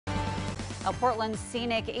Portland's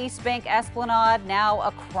scenic Eastbank Esplanade now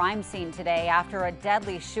a crime scene today after a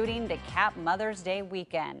deadly shooting to cap Mother's Day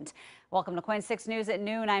weekend. Welcome to KOIN 6 News at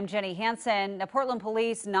noon. I'm Jenny Hansen. The Portland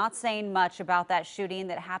police not saying much about that shooting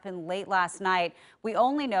that happened late last night. We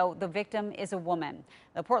only know the victim is a woman.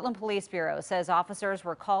 The Portland Police Bureau says officers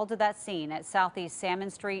were called to that scene at Southeast Salmon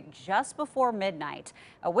Street just before midnight.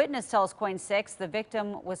 A witness tells KOIN 6 the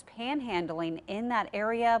victim was panhandling in that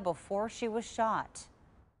area before she was shot.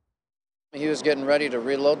 He was getting ready to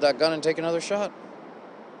reload that gun and take another shot.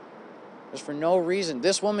 Just for no reason.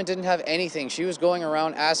 This woman didn't have anything. She was going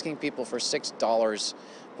around asking people for $6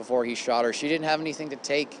 before he shot her. She didn't have anything to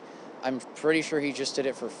take. I'm pretty sure he just did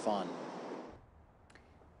it for fun.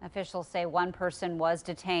 Officials say one person was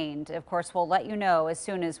detained. Of course, we'll let you know as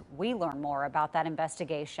soon as we learn more about that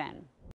investigation.